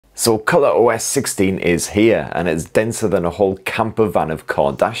So ColorOS 16 is here, and it's denser than a whole camper van of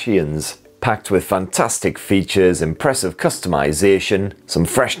Kardashians. Packed with fantastic features, impressive customization, some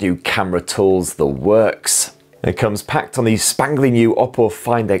fresh new camera tools, the works. It comes packed on the spangly new OPPO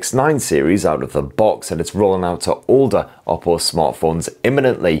Find X9 series out of the box, and it's rolling out to older OPPO smartphones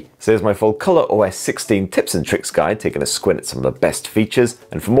imminently. So here's my full ColorOS 16 tips and tricks guide, taking a squint at some of the best features.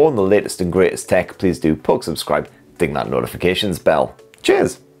 And for more on the latest and greatest tech, please do poke subscribe, ding that notifications bell.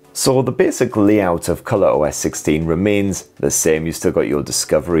 Cheers! So the basic layout of ColorOS 16 remains the same. You've still got your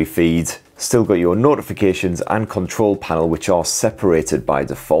discovery feed, still got your notifications and control panel, which are separated by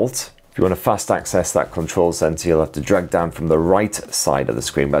default. If you want to fast access that control center, you'll have to drag down from the right side of the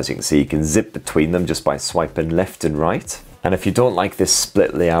screen, but as you can see, you can zip between them just by swiping left and right. And if you don't like this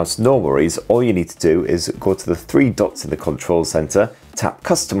split layout, no worries. All you need to do is go to the three dots in the control center, tap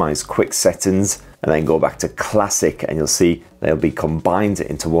Customize Quick Settings, and then go back to Classic, and you'll see they'll be combined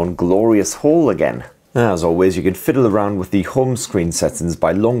into one glorious whole again. As always, you can fiddle around with the home screen settings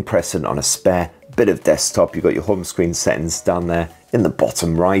by long pressing on a spare bit of desktop. You've got your home screen settings down there in the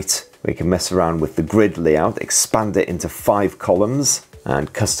bottom right. We can mess around with the grid layout, expand it into 5 columns,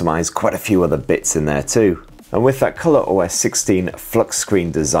 and customize quite a few other bits in there too. And with that ColorOS 16 Flux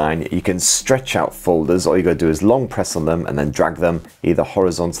screen design, you can stretch out folders. All you gotta do is long press on them and then drag them either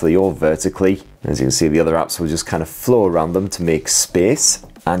horizontally or vertically. As you can see, the other apps will just kind of flow around them to make space.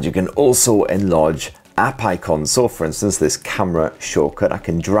 And you can also enlarge app icons. So for instance, this camera shortcut, I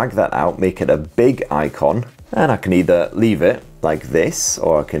can drag that out, make it a big icon, and I can either leave it like this,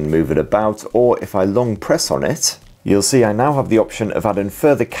 or I can move it about, or if I long press on it, you'll see I now have the option of adding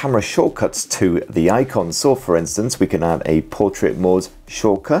further camera shortcuts to the icon. So for instance, we can add a portrait mode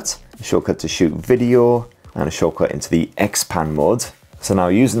shortcut, a shortcut to shoot video, and a shortcut into the expand mode. So now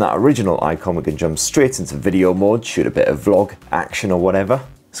using that original icon, we can jump straight into video mode, shoot a bit of vlog, action or whatever.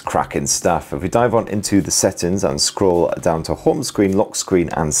 It's cracking stuff. If we dive on into the settings and scroll down to home screen, lock screen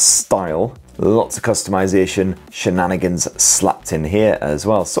and style, lots of customization shenanigans slapped in here as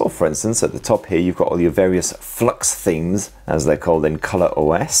well. So for instance, at the top here, you've got all your various Flux Themes, as they're called in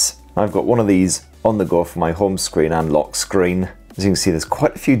ColorOS. I've got one of these on the go for my home screen and lock screen. As you can see, there's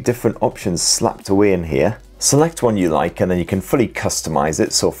quite a few different options slapped away in here. Select one you like and then you can fully customize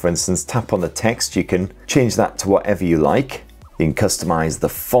it. So for instance, tap on the text, you can change that to whatever you like. You can customize the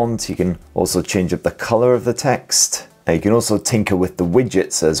font, you can also change up the color of the text. You can also tinker with the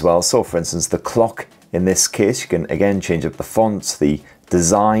widgets as well. So for instance, the clock, in this case, you can again change up the font, the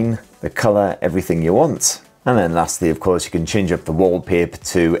design, the color, everything you want. And then lastly, of course, you can change up the wallpaper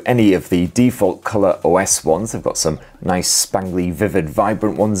to any of the default ColorOS ones. They've got some nice spangly, vivid,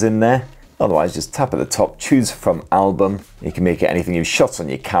 vibrant ones in there. Otherwise, just tap at the top, choose from album. You can make it anything you've shot on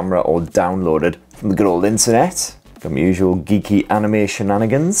your camera or downloaded from the good old internet. From usual geeky anime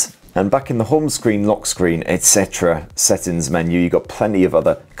shenanigans. And back in the home screen, lock screen, etc. settings menu, you've got plenty of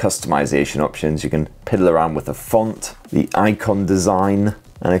other customization options. You can piddle around with the font, the icon design,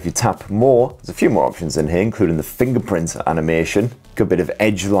 and if you tap more, there's a few more options in here, including the fingerprint animation. Good bit of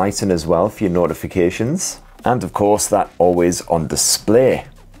edge lighting as well for your notifications. And of course, that always on display.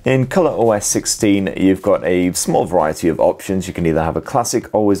 In ColorOS 16, you've got a small variety of options. You can either have a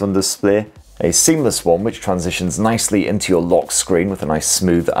classic always on display, a seamless one which transitions nicely into your lock screen with a nice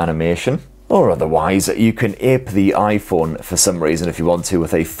smooth animation. Or otherwise, you can ape the iPhone for some reason if you want to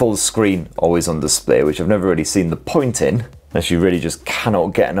with a full screen always on display, which I've never really seen the point in, unless you really just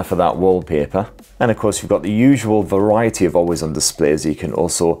cannot get enough of that wallpaper. And of course, you've got the usual variety of always on displays you can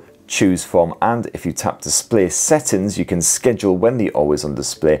also choose from, and if you tap display settings, you can schedule when the always on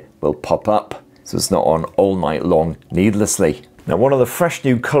display will pop up, so it's not on all night long needlessly. Now, one of the fresh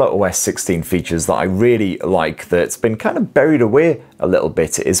new ColorOS 16 features that I really like that's been kind of buried away a little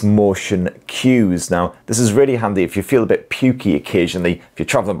bit is motion cues. Now, this is really handy if you feel a bit pukey occasionally, if you're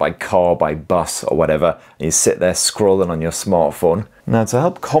traveling by car, by bus or whatever, and you sit there scrolling on your smartphone. Now, to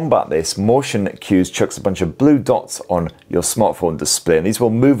help combat this, motion cues chucks a bunch of blue dots on your smartphone display, and these will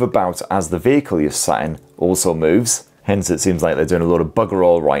move about as the vehicle you're sat in also moves. Hence, it seems like they're doing a lot of bugger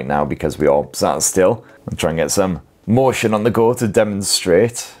all right now because we are sat still. I'm trying to get some motion on the go to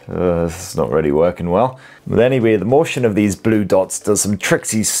demonstrate. It's not really working well. But anyway, the motion of these blue dots does some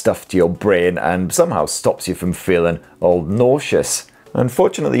tricksy stuff to your brain and somehow stops you from feeling all nauseous.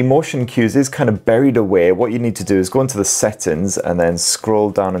 Unfortunately, motion cues is kind of buried away. What you need to do is go into the settings and then scroll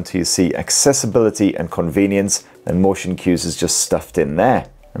down until you see accessibility and convenience, and motion cues is just stuffed in there.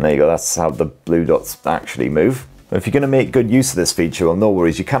 And there you go, that's how the blue dots actually move. But if you're going to make good use of this feature, well, no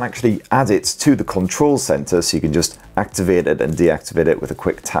worries, you can actually add it to the control center, so you can just activate it and deactivate it with a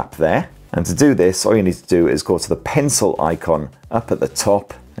quick tap there. And to do this, all you need to do is go to the pencil icon up at the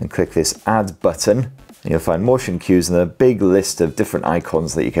top, and click this Add button. And you'll find motion cues and a big list of different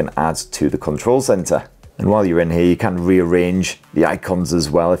icons that you can add to the control center. And while you're in here, you can rearrange the icons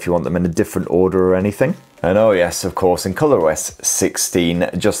as well if you want them in a different order or anything. And oh yes, of course, in ColorOS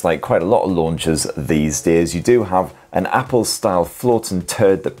 16, just like quite a lot of launchers these days, you do have an Apple-style floating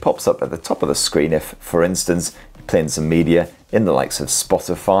turd that pops up at the top of the screen if, for instance, you're playing some media in the likes of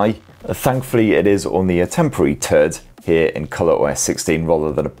Spotify. Thankfully, it is only a temporary turd here in ColorOS 16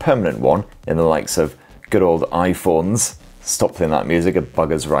 rather than a permanent one in the likes of good old iPhones. Stop playing that music, it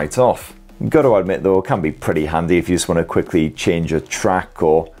buggers right off. Got to admit though, it can be pretty handy if you just want to quickly change a track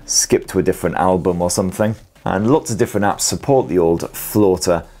or skip to a different album or something. And lots of different apps support the old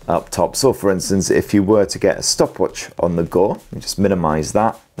floater up top. So for instance, if you were to get a stopwatch on the go, you just minimize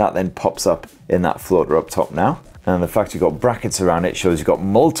that, that then pops up in that floater up top now. And the fact you've got brackets around it shows you've got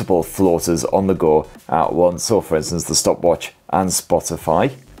multiple floaters on the go at once. So for instance, the stopwatch and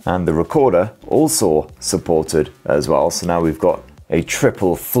Spotify. And the recorder also supported as well. So now we've got a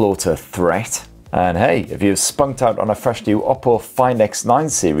triple floater threat. And hey, if you've spunked out on a fresh new OPPO Find X9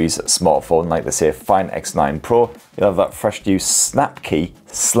 series smartphone, like they say Find X9 Pro, you'll have that fresh new snap key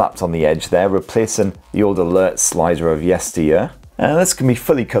slapped on the edge there, replacing the old alert slider of yesteryear. And this can be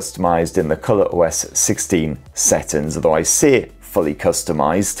fully customized in the ColorOS 16 settings, although I say fully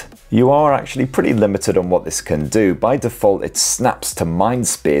customized. You are actually pretty limited on what this can do. By default, it snaps to mind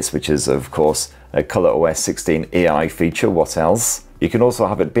space, which is of course a ColorOS 16 AI feature, what else? You can also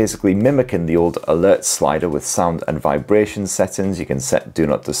have it basically mimicking the old alert slider with sound and vibration settings. You can set do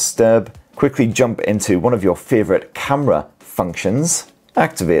not disturb. Quickly jump into one of your favorite camera functions.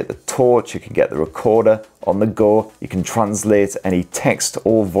 Activate the torch, you can get the recorder on the go. You can translate any text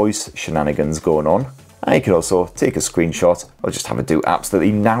or voice shenanigans going on. And you can also take a screenshot or just have it do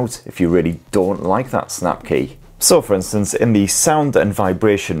absolutely nout if you really don't like that snap key. So for instance, in the sound and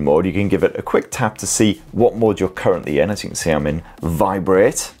vibration mode, you can give it a quick tap to see what mode you're currently in. As you can see, I'm in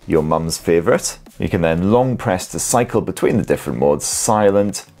vibrate, your mum's favorite. You can then long press to cycle between the different modes,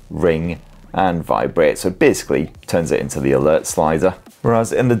 silent, ring, and vibrate. So it basically turns it into the alert slider.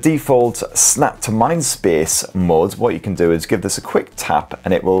 Whereas in the default snap to mind space mode, what you can do is give this a quick tap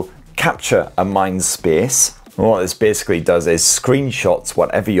and it will capture a mind space. And what this basically does is screenshots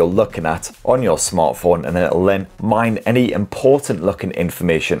whatever you're looking at on your smartphone, and then it'll then mine any important looking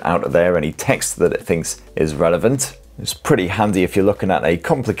information out of there, any text that it thinks is relevant. It's pretty handy if you're looking at a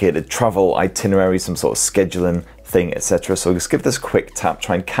complicated travel itinerary, some sort of scheduling thing, etc. So just give this a quick tap,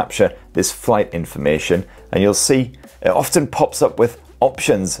 try and capture this flight information, and you'll see it often pops up with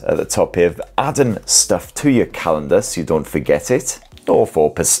options at the top here of adding stuff to your calendar so you don't forget it. Or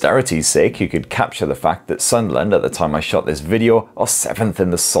for posterity's sake, you could capture the fact that Sunderland, at the time I shot this video, are 7th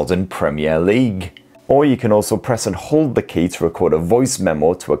in the sodden Premier League. Or you can also press and hold the key to record a voice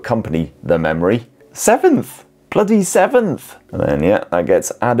memo to accompany the memory. 7th! Bloody 7th! And then yeah, that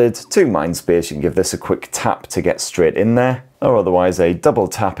gets added to Mindspace. You can give this a quick tap to get straight in there. Or otherwise a double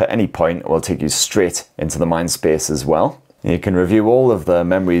tap at any point will take you straight into the Mindspace as well. You can review all of the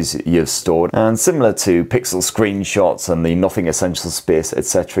memories you've stored, and similar to pixel screenshots and the nothing essential space,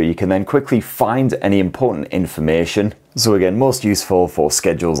 etc., you can then quickly find any important information. So again, most useful for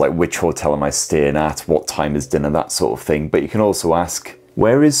schedules like which hotel am I staying at, what time is dinner, that sort of thing. But you can also ask,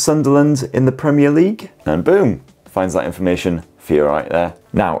 where is Sunderland in the Premier League? And boom, finds that information for you right there.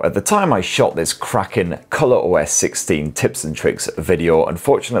 Now, at the time I shot this cracking ColorOS 16 tips and tricks video,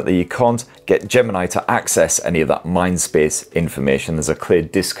 unfortunately you can't get Gemini to access any of that Mindspace information. There's a clear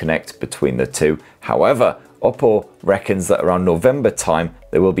disconnect between the two. However, OPPO reckons that around November time,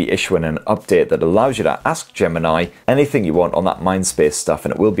 they will be issuing an update that allows you to ask Gemini anything you want on that Mindspace stuff,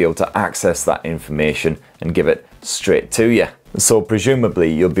 and it will be able to access that information and give it straight to you. So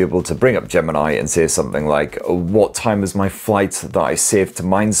presumably you'll be able to bring up Gemini and say something like, what time is my flight that I saved to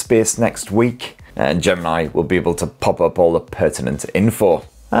Mindspace next week? And Gemini will be able to pop up all the pertinent info.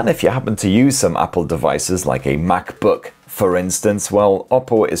 And if you happen to use some Apple devices like a MacBook, for instance, well,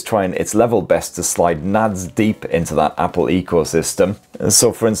 OPPO is trying its level best to slide nads deep into that Apple ecosystem.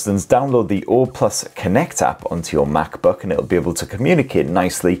 So for instance, download the O+ Connect app onto your MacBook and it'll be able to communicate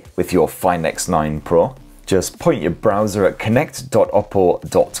nicely with your Find X9 Pro. Just point your browser at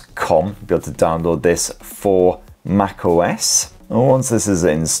connect.oppo.com. You'll be able to download this for macOS. And once this is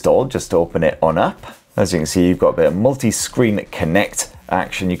installed, just open it on up. As you can see, you've got a bit of multi-screen connect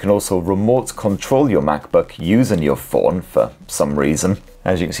action. You can also remote control your MacBook using your phone for some reason.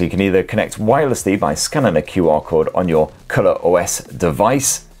 As you can see, you can either connect wirelessly by scanning a QR code on your ColorOS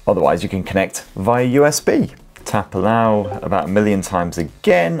device. Otherwise, you can connect via USB. Tap allow about 1,000,000 times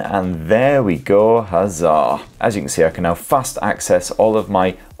again, and there we go, huzzah. As you can see, I can now fast access all of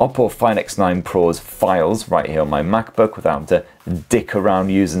my OPPO Find X9 Pro's files right here on my MacBook without having to dick around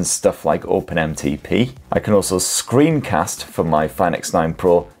using stuff like OpenMTP. I can also screencast from my Find X9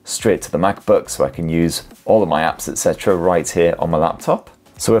 Pro straight to the MacBook, so I can use all of my apps, etc. right here on my laptop.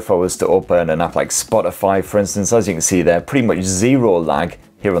 So if I was to open an app like Spotify, for instance, as you can see there, pretty much zero lag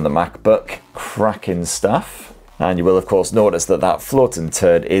here on the MacBook. Cracking stuff. And you will of course notice that that floating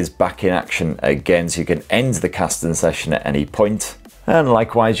turd is back in action again, so you can end the casting session at any point. And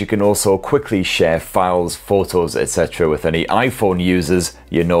likewise, you can also quickly share files, photos, etc. with any iPhone users,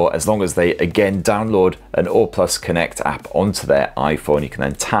 you know, as long as they again download an O+ Connect app onto their iPhone. You can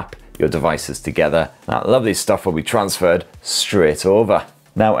then tap your devices together. That lovely stuff will be transferred straight over.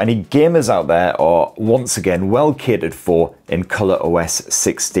 Now, any gamers out there are once again well catered for in ColorOS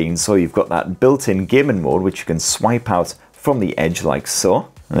 16. So you've got that built-in gaming mode, which you can swipe out from the edge like so.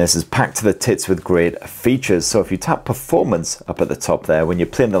 And this is packed to the tits with great features. So if you tap performance up at the top there, when you're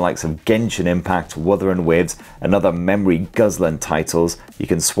playing the likes of Genshin Impact, Wuthering Waves, and other memory guzzling titles, you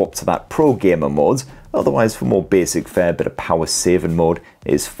can swap to that pro gamer mode. Otherwise, for more basic fare, bit of power saving mode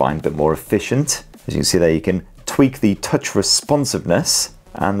is fine, but more efficient. As you can see there, you can tweak the touch responsiveness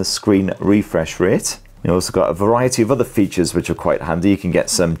and the screen refresh rate. You also got a variety of other features which are quite handy. You can get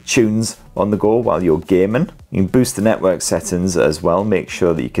some tunes on the go while you're gaming. You can boost the network settings as well. Make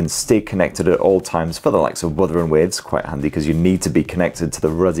sure that you can stay connected at all times for the likes of Wuthering Waves. Quite handy because you need to be connected to the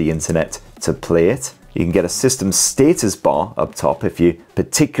ruddy internet to play it. You can get a system status bar up top if you're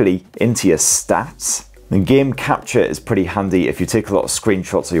particularly into your stats. The game capture is pretty handy if you take a lot of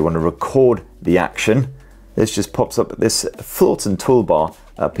screenshots or you want to record the action. This just pops up this floating toolbar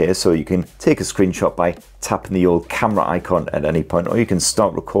up here, so you can take a screenshot by tapping the old camera icon at any point, or you can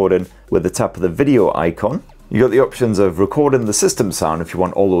start recording with the tap of the video icon. You got the options of recording the system sound if you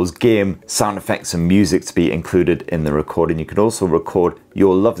want all those game sound effects and music to be included in the recording. You can also record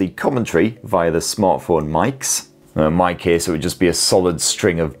your lovely commentary via the smartphone mics. In my case, it would just be a solid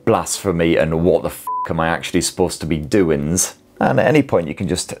string of blasphemy and what the f am I actually supposed to be doings. And at any point you can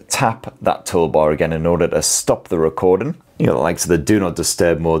just tap that toolbar again in order to stop the recording. You got the likes of the do not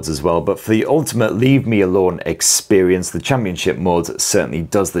disturb modes as well, but for the ultimate leave me alone experience, the championship mode certainly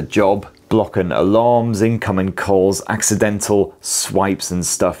does the job. Blocking alarms, incoming calls, accidental swipes and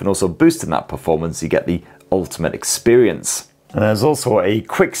stuff, and also boosting that performance, you get the ultimate experience. And there's also a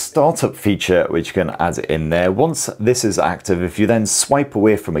quick startup feature which you can add in there. Once this is active, if you then swipe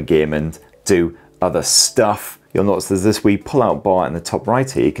away from a game and do other stuff, you'll notice there's this wee pull-out bar in the top right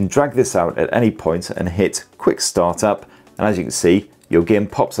here. You can drag this out at any point and hit quick startup, and as you can see, your game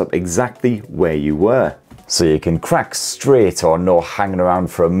pops up exactly where you were. So you can crack straight or no hanging around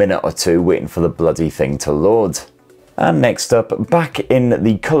for a minute or two waiting for the bloody thing to load. And next up, back in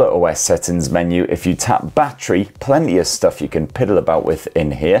the ColorOS settings menu, if you tap battery, plenty of stuff you can piddle about with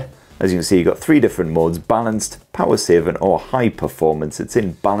in here. As you can see, you've got three different modes: balanced, power saving, or high performance. It's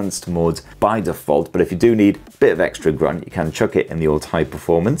in balanced mode by default, but if you do need a bit of extra grunt, you can chuck it in the old high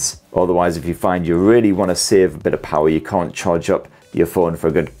performance. Otherwise, if you find you really want to save a bit of power, you can't charge up your phone for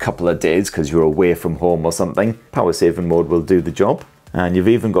a good couple of days because you're away from home or something, power saving mode will do the job. And you've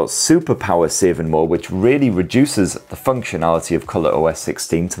even got super power saving mode, which really reduces the functionality of ColorOS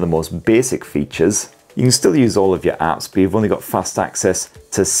 16 to the most basic features. You can still use all of your apps, but you've only got fast access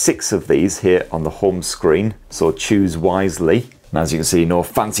to 6 of these here on the home screen, so choose wisely. And as you can see, no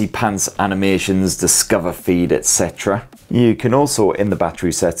fancy pants animations, discover feed, etc. You can also, in the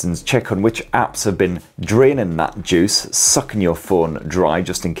battery settings, check on which apps have been draining that juice, sucking your phone dry,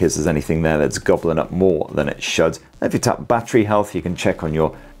 just in case there's anything there that's gobbling up more than it should. If you tap battery health, you can check on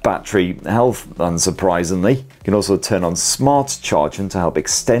your battery health, unsurprisingly. You can also turn on smart charging to help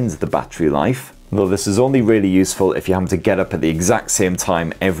extend the battery life. Though this is only really useful if you happen to get up at the exact same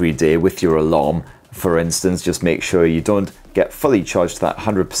time every day with your alarm. For instance, just make sure you don't get fully charged to that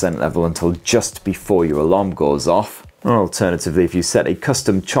 100% level until just before your alarm goes off. Or alternatively, if you set a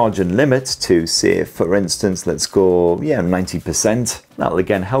custom charging limit to, say, for instance, let's go, 90%, that'll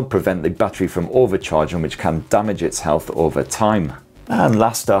again help prevent the battery from overcharging, which can damage its health over time. And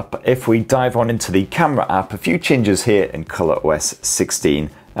last up, if we dive on into the camera app, a few changes here in ColorOS 16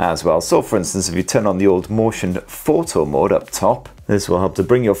 as well. So for instance, if you turn on the old motion photo mode up top, this will help to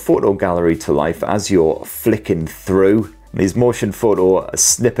bring your photo gallery to life as you're flicking through. These motion photo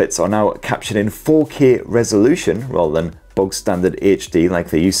snippets are now captured in 4K resolution rather than bog standard HD like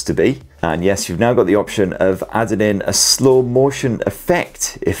they used to be. And yes, you've now got the option of adding in a slow motion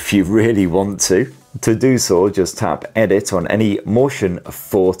effect if you really want to. To do so, just tap Edit on any motion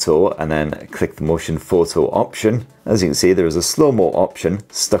photo and then click the motion photo option. As you can see, there is a slow-mo option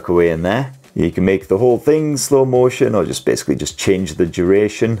stuck away in there. You can make the whole thing slow motion or just basically just change the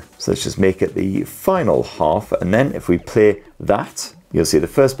duration. So let's just make it the final half, and then if we play that, you'll see the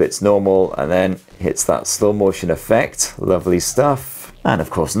first bit's normal and then hits that slow motion effect. Lovely stuff. And of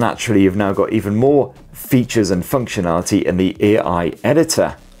course, naturally, you've now got even more features and functionality in the AI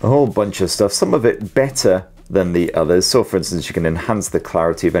editor. A whole bunch of stuff, some of it better than the others. So for instance, you can enhance the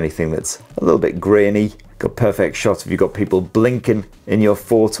clarity of anything that's a little bit grainy. Got perfect shots if you've got people blinking in your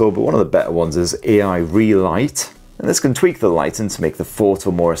photo, but one of the better ones is AI Relight. And this can tweak the lighting to make the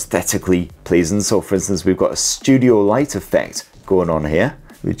photo more aesthetically pleasing. So for instance, we've got a studio light effect going on here,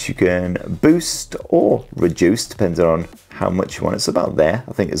 which you can boost or reduce depending on how much you want. It's about there,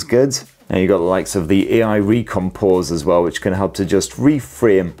 I think is good. And you've got the likes of the AI Recompose as well, which can help to just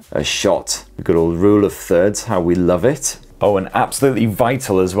reframe a shot. The good old rule of thirds, how we love it. Oh, and absolutely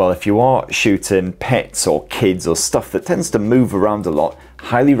vital as well, if you are shooting pets or kids or stuff that tends to move around a lot,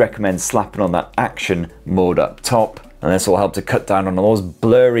 highly recommend slapping on that action mode up top. And this will help to cut down on those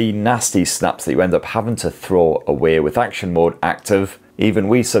blurry, nasty snaps that you end up having to throw away with action mode active. Even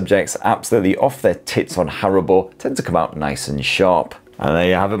wee subjects absolutely off their tits on Haribo tend to come out nice and sharp. And there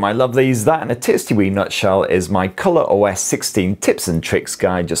you have it, my lovelies. That in a tasty wee nutshell is my ColorOS 16 tips and tricks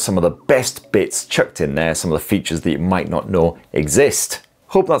guide. Just some of the best bits chucked in there, some of the features that you might not know exist.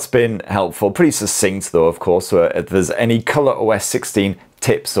 Hope that's been helpful. Pretty succinct though, of course. So if there's any ColorOS 16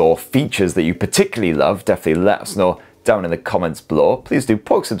 tips or features that you particularly love, definitely let us know down in the comments below. Please do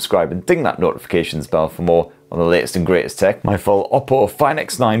poke, subscribe and ding that notifications bell for more on the latest and greatest tech. My full OPPO Find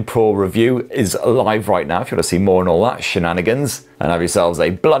X9 Pro review is live right now if you want to see more on all that shenanigans. And have yourselves a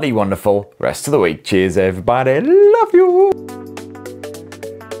bloody wonderful rest of the week. Cheers everybody, love you!